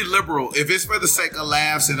me, I'm pretty liberal. If it's for the sake of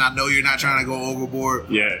laughs and I know you're not trying to go overboard,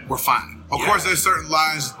 we're fine. Of course, there's certain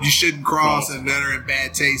lines you shouldn't cross and that are in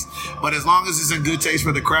bad taste. But as long as it's in good taste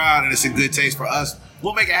for the crowd and it's in good taste for us,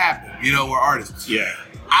 we'll make it happen. We're artists. Yeah.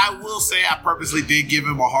 I will say I purposely did give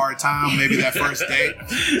him a hard time maybe that first day.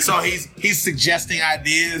 So he's suggesting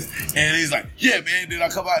ideas and he's like, yeah, man, dude, I'll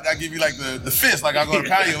come out and I'll give you like the fist, like I'll go to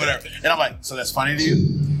patio or whatever. And I'm like, so that's funny to you?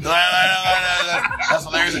 That's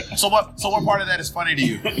hilarious. So what part of that is funny to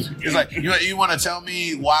you? It's like, you want to tell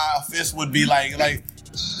me why a fist would be like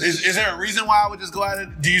is there a reason why I would just go out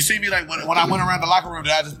and, do you see me like when I went around the locker room,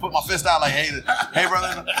 did I just put my fist out like, hey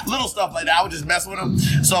brother, little stuff like that? I would just mess with him.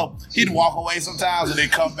 So he'd walk away sometimes and then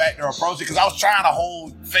come back to approach it because I was trying to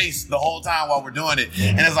hold face the whole time while we're doing it.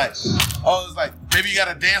 And it's like, maybe you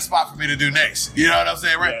got a dance spot for me to do next. You know what I'm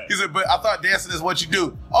saying, right? Yeah. He said, but I thought dancing is what you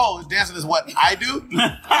do. Oh, dancing is what I do?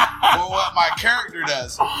 Or what my character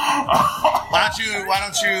does? Why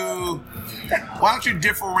don't you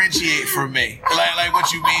differentiate from me? Like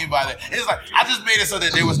what you mean by that? It's like, I just made it so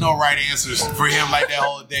that there was no right answers for him like that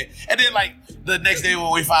whole day. And then like the next day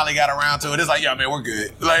when we finally got around to it, it's like, yeah, man, we're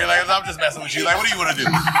good. Like I'm just messing with you. Like, what do you want to do?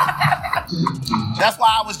 That's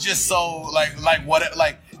why I was just so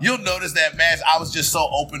you'll notice that match, I was just so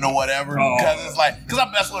open to whatever. Because I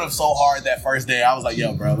messed with him so hard that first day. I was like,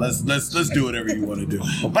 yo, bro, let's do whatever you want to do.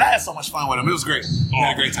 But I had so much fun with him. It was great. I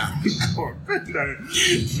had a great time.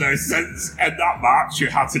 Now, since in that match, you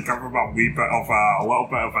had to give him a little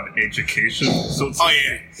bit of an education.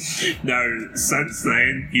 Now, since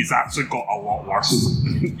then, he's actually got a lot worse.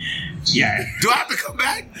 Yeah. Do I have to come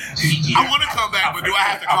back? I want to come back, but do I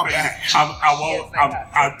have to come back?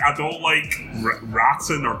 I don't like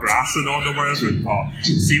ratting or grassing on the whatever, but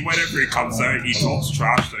see, whenever he comes out, he talks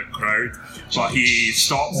trash to the crowd, but he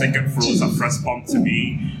stops and throws a fist bump to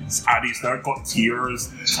me, and he's now got tears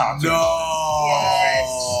tattooed on his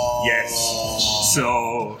face. Yes.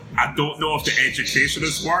 So I don't know if the education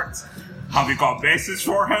has worked. Have you got a message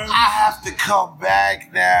for him? I have to come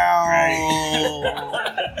back now. Right.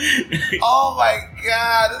 Oh my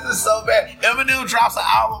God, this is so bad. Eminem drops an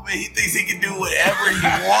album and he thinks he can do whatever he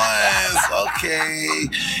wants. Okay.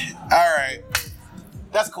 All right.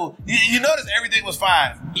 That's cool. You notice everything was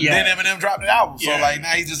fine. Yeah. Then Eminem dropped the album. So now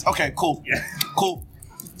he's just, okay, cool. Yeah. Cool.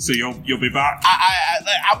 So you'll be back.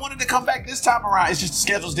 I wanted to come back this time around. It's just the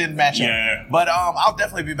schedules didn't match up. Yeah. But I'll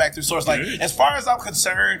definitely be back through Source. Like, as far as I'm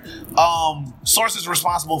concerned, Source is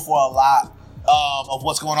responsible for a lot of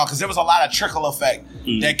what's going on, because there was a lot of trickle effect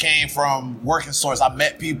that came from working Source. I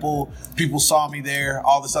met people saw me there,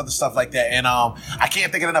 all this other stuff like that, and I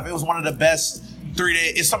can't think of it enough. It was one of the best 3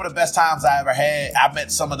 days. It's some of the best times I ever had. I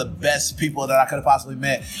met some of the best people that I could have possibly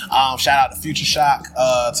met. Shout out to Future Shock,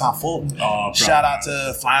 Tom Fulton. Shout out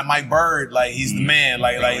to Flying Mike Bird, like he's the man,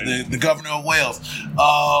 like the governor of Wales.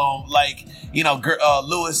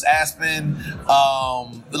 Lewis Aspen,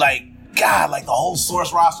 God, like the whole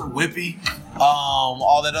Source roster, Whippy,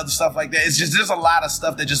 all that other stuff like that. It's just, there's a lot of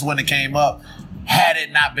stuff that just wouldn't have came up had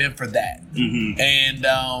it not been for that. And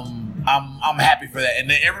I'm happy for that. And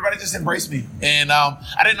then everybody just embraced me. And I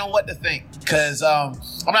didn't know what to think, because I'm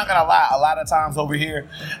not gonna lie, a lot of times over here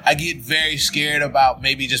I get very scared about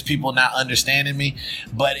maybe just people not understanding me.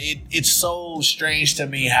 But it's so strange to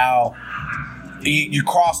me how you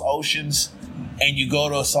cross oceans and you go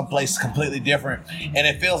to some place completely different, and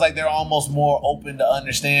it feels like they're almost more open to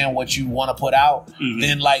understand what you want to put out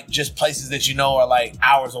than like just places that you know are like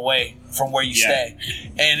hours away from where you stay.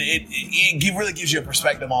 And it really gives you a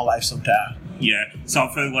perspective on life sometimes. Yeah,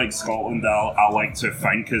 something like Scotland, I like to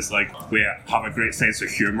think is like we have a great sense of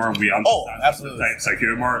humour. We understand absolutely types of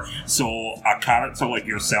humour. So a character like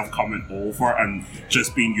yourself coming over and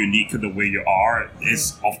just being unique in the way you are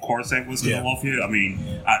is, of course, everyone's gonna love you. I mean,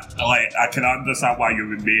 I can understand why you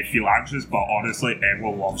may feel anxious, but honestly,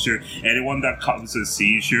 everyone loves you. Anyone that comes and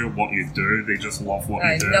sees you, what you do, they just love what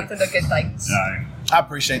you do. Nothing but good things. I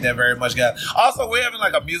appreciate that very much, guys. Also, we're having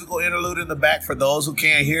like a musical interlude in the back for those who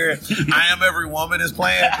can't hear it. I Am Every Woman is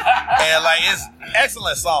playing, and like it's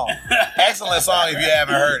excellent song if you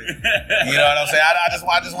haven't heard it. You know what I'm saying? I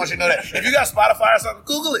just want you to know that. If you got Spotify or something,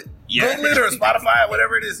 Google it. Google it or Spotify,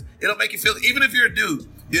 whatever it is. It'll make you feel. Even if you're a dude,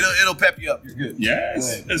 it'll pep you up. You're good.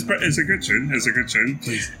 Yes, it's a good tune. It's a good tune.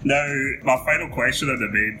 Please. Now, my final question on the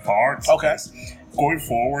main part. Okay. Is, going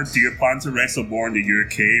forward, do you plan to wrestle more in the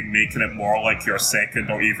UK, making it more like your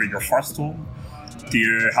second or even your first home? Do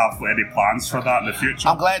you have any plans for that in the future?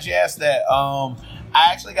 I'm glad you asked that.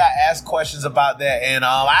 I actually got asked questions about that, and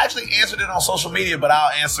I actually answered it on social media, but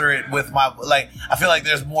I'll answer it with my, I feel like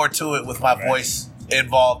there's more to it with my voice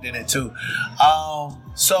involved in it too.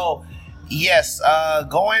 Yes,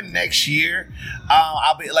 going next year,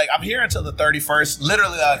 I'll be I'm here until the 31st.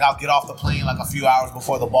 Literally, I'll get off the plane a few hours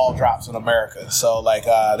before the ball drops in America. So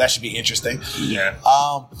that should be interesting. Yeah.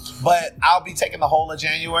 But I'll be taking the whole of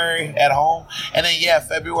January at home, and then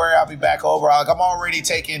February I'll be back over. I'm already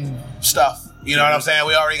taking stuff. You know what I'm saying?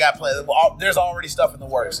 We already got there's already stuff in the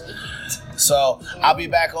works. So I'll be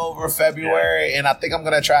back over February, and I think I'm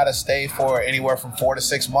gonna try to stay for anywhere from 4 to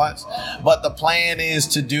 6 months. But the plan is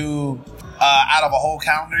to do out of a whole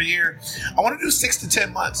calendar year, I want to do 6 to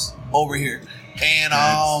 10 months over here. And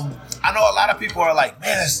I know a lot of people are like,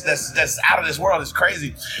 man, that's out of this world. It's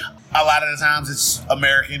crazy. A lot of the times it's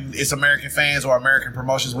American fans or American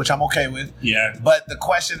promotions, which I'm okay with. Yeah. But the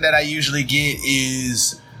question that I usually get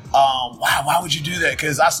is, why would you do that?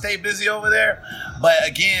 Because I stay busy over there. But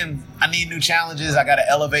again, I need new challenges. I got to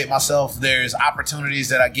elevate myself. There's opportunities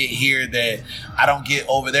that I get here that I don't get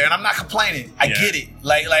over there. And I'm not complaining. I get it.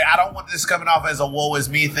 Like I don't want this coming off as a woe is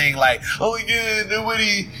me thing. Like, oh yeah,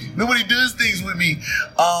 nobody does things with me.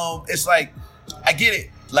 It's like, I get it.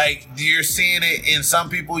 Like, you're seeing it in some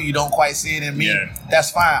people, you don't quite see it in me. Yeah.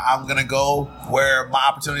 That's fine. I'm going to go where my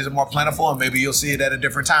opportunities are more plentiful, and maybe you'll see it at a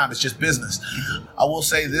different time. It's just business. I will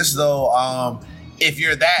say this, though. If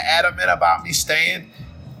you're that adamant about me staying,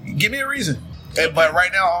 give me a reason. But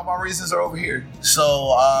right now, all my reasons are over here.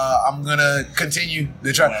 So I'm going to continue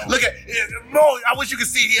to try. Wow. Look at Mo. I wish you could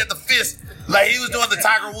see he had the fist. Like, he was doing the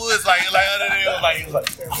Tiger Woods. He was like,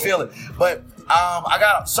 I feel it. But I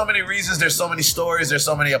got so many reasons. There's so many stories. There's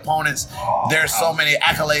so many opponents. There's so many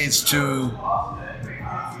accolades to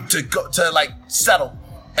settle.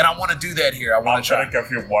 And I want to do that here. I want to try. I'm going to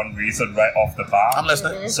give you one reason right off the bat. I'm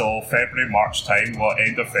listening. Mm-hmm. So February, March time,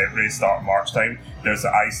 end of February, start March time, there's the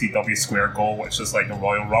ICW Square Goal, which is like the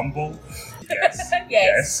Royal Rumble. Yes.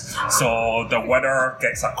 Yes. So the winner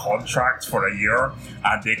gets a contract for a year,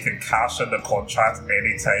 and they can cash in the contract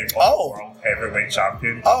anytime of World Heavyweight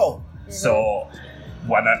Champion. Oh. So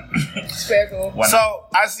when Square Goal. So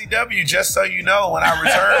ICW, just so you know, when I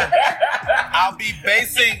return, I'll be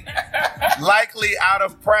basing likely out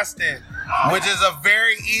of Preston, which is a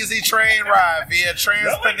very easy train ride via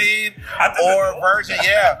TransPennine or Virgin,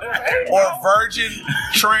 or Virgin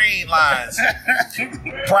train lines.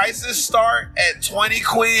 Prices start at 20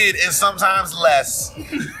 quid and sometimes less.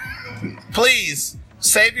 Please.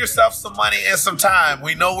 Save yourself some money and some time.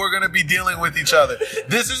 We know we're going to be dealing with each other.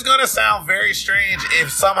 This is going to sound very strange if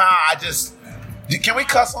somehow I just Can we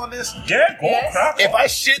cuss on this? Yeah, go Yes. crap. If I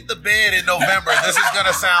shit the bed in November, this is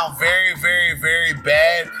gonna sound very, very, very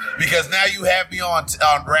bad because now you have me on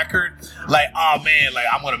record like, oh man, like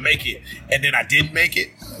I'm gonna make it, and then I didn't make it.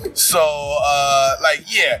 So,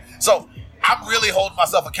 so I'm really holding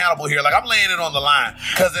myself accountable here. Like I'm laying it on the line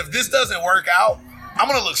because if this doesn't work out, I'm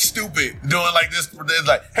gonna look stupid doing like this. It's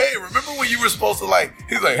like, hey, remember when you were supposed to like?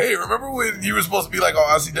 He's like, hey, remember when you were supposed to be like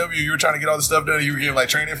on ICW? You were trying to get all this stuff done. And you were giving like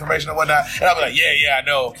training information and whatnot. And I'll be like, yeah, I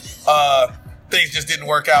know. Things just didn't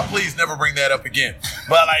work out. Please never bring that up again.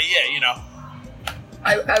 But like, yeah, you know.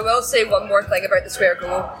 I will say one more thing about the Square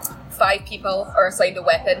Go. 5 people are assigned a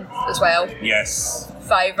weapon as well. Yes.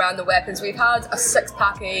 5 random weapons. We've had a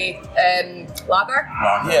 6-pack of lager.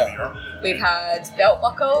 Yeah. We've had belt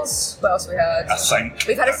buckles. What else we had? A sink.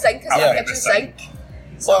 We've had a sink as I well, like kitchen the sink.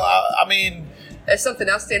 sink. Well, I mean, There's something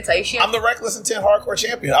else to entice you. I'm the Reckless Intent Hardcore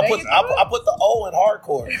Champion. I There put you go. I put the O in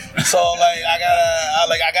hardcore. So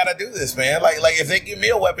like I gotta do this, man. Like if they give me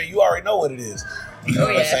a weapon, you already know what it is. You know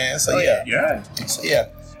what I'm saying? So Yeah. So yeah.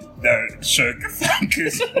 No, Suge, thank you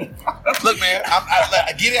so much. Look, man,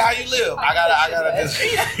 I get it how you live. I gotta just.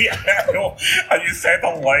 Yeah, no. And you said the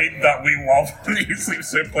line that we love when you sleep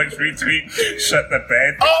suplex retweet, shit the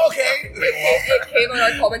bed. Oh, okay. It came on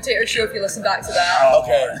our commentator show if you listen back to that.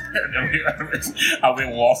 Okay. And we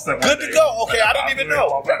lost it. Good to go. Okay, I didn't even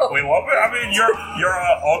know. We love it. I mean, you're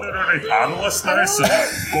an honorary panelist now, so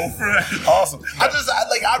go for it. Awesome.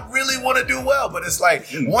 I really want to do well, but it's like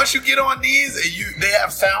once you get on these and they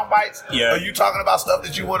have sound bites, Yeah. or you talking about stuff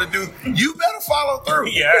that you want to do, you better follow through.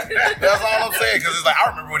 Yeah. That's all I'm saying. Because it's like I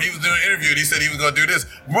remember when he was doing an interview and he said he was going to do this.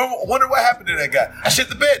 Wonder what happened to that guy. I shit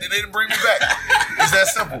the bed and they didn't bring me back. It's that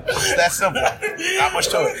simple. It's that simple. Not much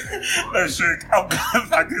to it. No, Suge,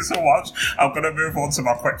 thank you so much. I'm going to move on to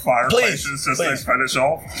my quick fire Please, questions just please. to finish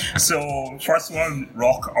off. So, first one,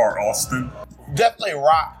 Rock or Austin? Definitely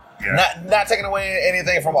Rock. Yeah. Not taking away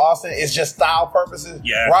anything from Austin. It's just style purposes.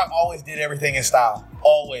 Yeah. Rock always did everything in style.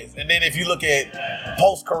 Always. And then if you look at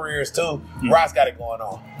post careers too, Rock's got it going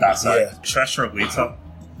on. That's Yeah. it. Trish or Lita?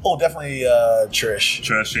 Oh, definitely Trish.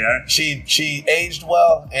 Trish, yeah. She aged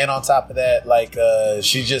well, and on top of that, like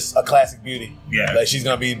she's just a classic beauty. Yeah. Like she's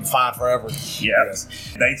gonna be fine forever. Yeah.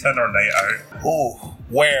 Night in or night out? Ooh,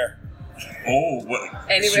 where? Oh, what?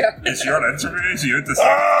 Anywhere. It's your interview. It's you decide.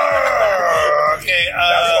 Okay.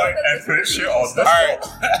 That's why I put you on this.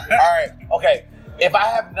 All right. Okay. If I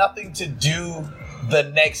have nothing to do the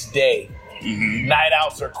next day, night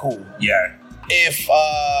outs are cool. Yeah. If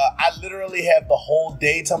I literally have the whole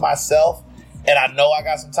day to myself and I know I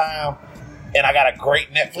got some time and I got a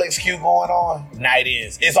great Netflix queue going on, night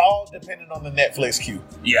is. It's all dependent on the Netflix queue.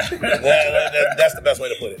 Yeah. That's the best way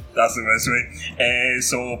to put it. That's the best way.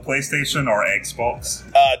 So, PlayStation or Xbox?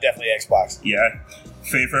 Definitely Xbox. Yeah.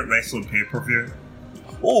 Favorite wrestling pay-per-view?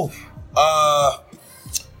 Ooh.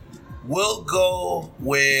 We'll go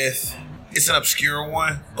with, it's an obscure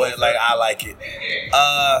one, but like I like it.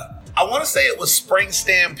 I want to say it was Spring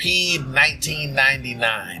Stampede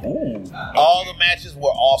 1999. Ooh. All the matches were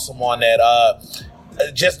awesome on that.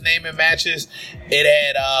 Just naming matches, it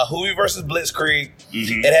had Huey versus Blitzkrieg.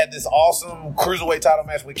 It had this awesome cruiserweight title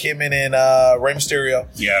match with Kidman and Rey Mysterio.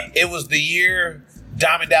 Yeah. It was the year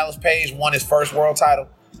Diamond Dallas Page won his first world title.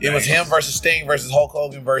 It was him versus Sting versus Hulk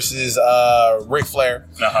Hogan versus Ric Flair.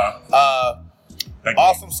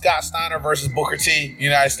 Awesome Scott Steiner versus Booker T,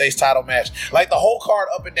 United States title match. Like the whole card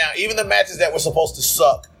up and down, even the matches that were supposed to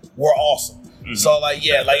suck were awesome. So like,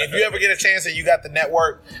 yeah, like if you ever get a chance and you got the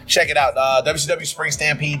network, check it out. WCW Spring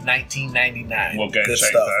Stampede 1999. We'll get Good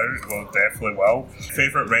checked stuff. out. We'll definitely will.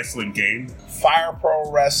 Favorite wrestling game? Fire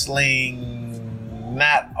Pro Wrestling,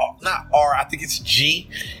 not R, I think it's G.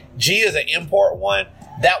 G is an import one.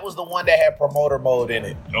 That was the one that had promoter mode in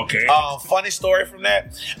it. Okay. Funny story from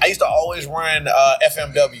that. I used to always run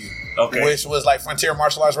FMW, which was like Frontier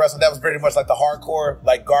Martial Arts Wrestling. That was pretty much like the hardcore,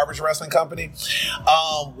 like garbage wrestling company.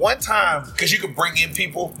 One time, because you could bring in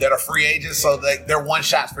people that are free agents, so they're one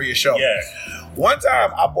shots for your show. Yeah. One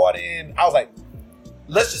time I bought in, I was like,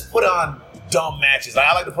 let's just put on dumb matches. Like,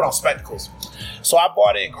 I like to put on spectacles. So I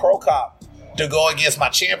bought in Crow Cop to go against my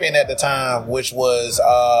champion at the time, which was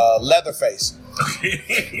Leatherface.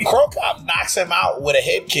 Crow Cop knocks him out with a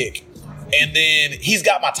head kick, and then he's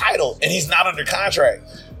got my title, and he's not under contract.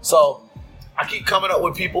 So I keep coming up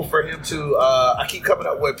with people for him to.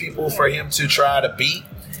 Try to beat,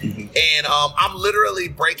 and I'm literally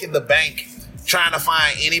breaking the bank trying to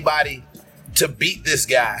find anybody to beat this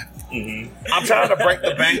guy. I'm trying to break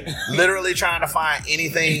the bank, literally trying to find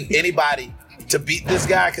anybody to beat this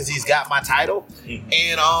guy because he's got my title,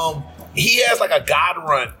 and he has like a God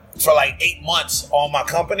run for like 8 months on my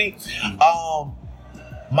company.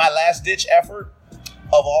 my last ditch effort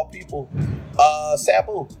of all people,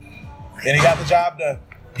 Sabu. And he got the job done.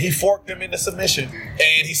 He forked him into submission,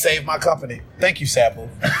 and he saved my company. Thank you, Sabu.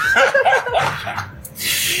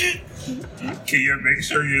 Can you make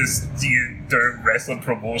sure you do wrestling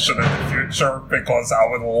promotion in the future? Because I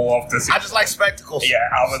would love to see. I just like spectacles. Yeah,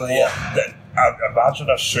 I would So, love that. Imagine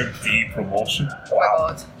a Shook D promotion. Oh my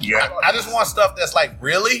God. Yeah. I just want stuff that's like,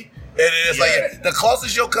 really? And it's like, the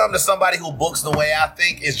closest you'll come to somebody who books the way I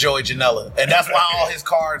think is Joey Janela. And that's why all his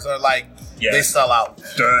cards are like, they sell out.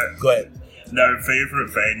 Go ahead. Now, favorite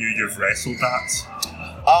venue you've wrestled at?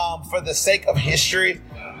 For the sake of history,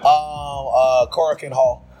 Korakuen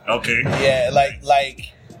Hall. Okay. Yeah,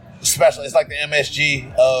 like special. It's like the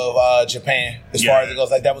MSG of Japan as far as it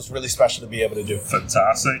goes. Like, that was really special to be able to do.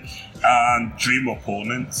 Fantastic. And dream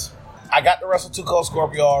opponent? I got to wrestle Too Cold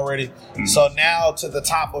Scorpio already. So now to the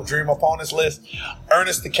top of dream opponents list,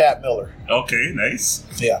 Ernest the Cat Miller. Okay, nice.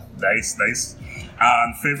 Yeah. Nice.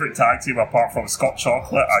 And favorite tag team apart from Scott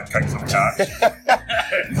Chocolate and Kings of Cash?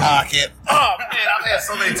 I can't. Oh man, I've had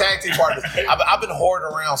so many tag team partners. I've been hoarding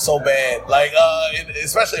around so bad, like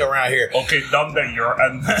especially around here. Okay, none that you're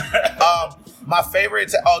in. My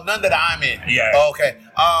favorite. None that I'm in. Yeah. Okay.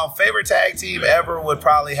 Favorite tag team ever would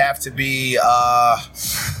probably have to be.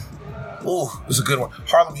 It's a good one.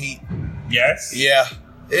 Harlem Heat. Yes.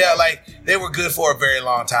 Yeah, like they were good for a very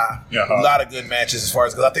long time. Yeah, a lot of good matches as far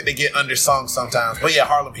as, because I think they get undersung sometimes. But yeah,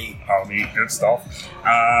 Harlem Heat. Good stuff.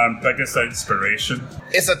 Biggest inspiration?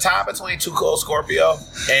 It's a tie between Too Cold Scorpio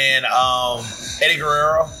and Eddie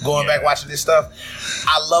Guerrero. Going back watching this stuff,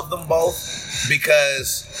 I love them both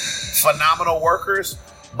because phenomenal workers,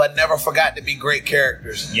 but never forgot to be great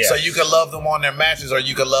characters. Yes. So you can love them on their matches or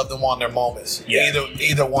you can love them on their moments. Yeah.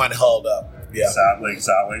 Either one held up. Yeah.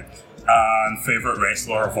 Exactly. And favorite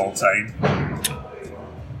wrestler of all time?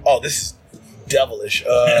 Oh, this is devilish.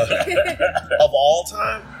 Of all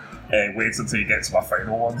time? Wait until you get to my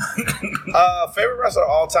final one. Favorite wrestler of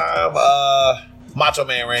all time? Macho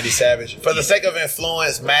Man Randy Savage. For the sake of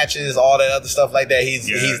influence, matches, all that other stuff like that, he's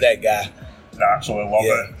that guy. Naturally love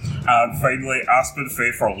it. And finally, Aspen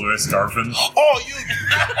Faith or Lewis Garvin? Oh, you.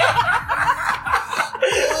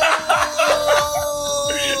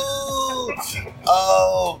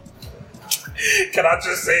 Oh. Can I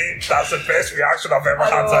just say that's the best reaction I've ever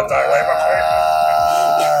had to that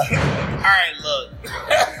All right, look.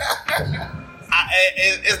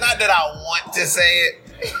 It's not that I want to say it,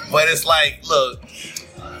 but it's like, look,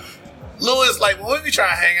 Lewis, like when we be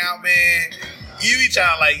trying to hang out, man, you be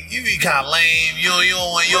trying you be kind of lame. You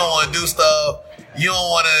don't want to do stuff. You don't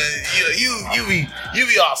want to. You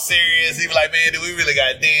be all serious. You be like, man, do we really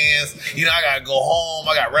got to dance? I gotta go home.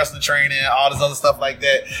 I got wrestling training, all this other stuff like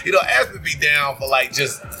that. Aspen be down for like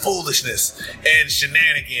just foolishness and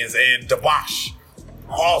shenanigans and debauch,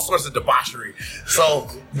 all sorts of debauchery. So,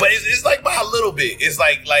 but it's like by a little bit. It's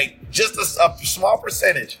like just a small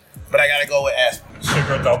percentage. But I gotta go with Aspen.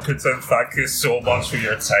 Sugar Dunkerton, thank you so much for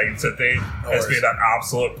your time today. It's been an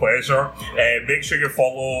absolute pleasure. Make sure you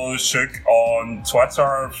follow Shook on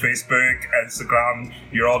Twitter, Facebook, Instagram.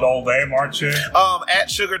 You're on all them, aren't you?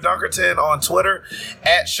 At Sugar Dunkerton on Twitter,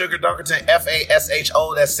 at Sugar Dunkerton,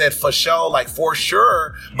 FASHO. That said for show, like for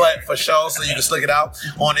sure, but for show, so you can slick it out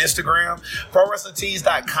on Instagram.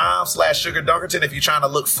 ProWrestlingTees.com/Sugar Dunkerton if you're trying to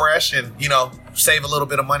look fresh and save a little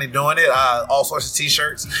bit of money doing it. All sorts of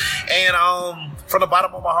t-shirts. And from the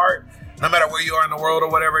bottom of my heart, no matter where you are in the world or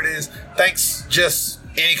whatever it is, thanks. Just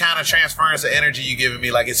any kind of transference of energy you giving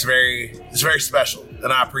me, like it's very special,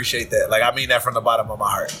 and I appreciate that. Like I mean that from the bottom of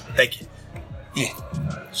my heart. Thank you. Yeah.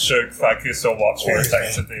 Shook, thank you so much for your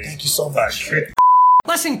time today. Thank you so much.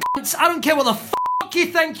 Listen, cunts, I don't care what the fuck you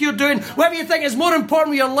think you're doing, whatever you think is more important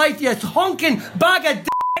with your life, you honking bag of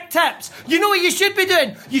tips. You know what you should be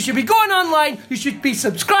doing? You should be going online, you should be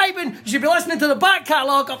subscribing, you should be listening to the back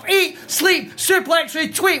catalogue of Eat, Sleep, Suplex,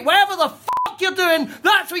 Retweet, whatever the fuck you're doing,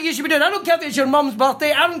 that's what you should be doing. I don't care if it's your mum's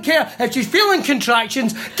birthday, I don't care if she's feeling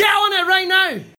contractions, get on it right now.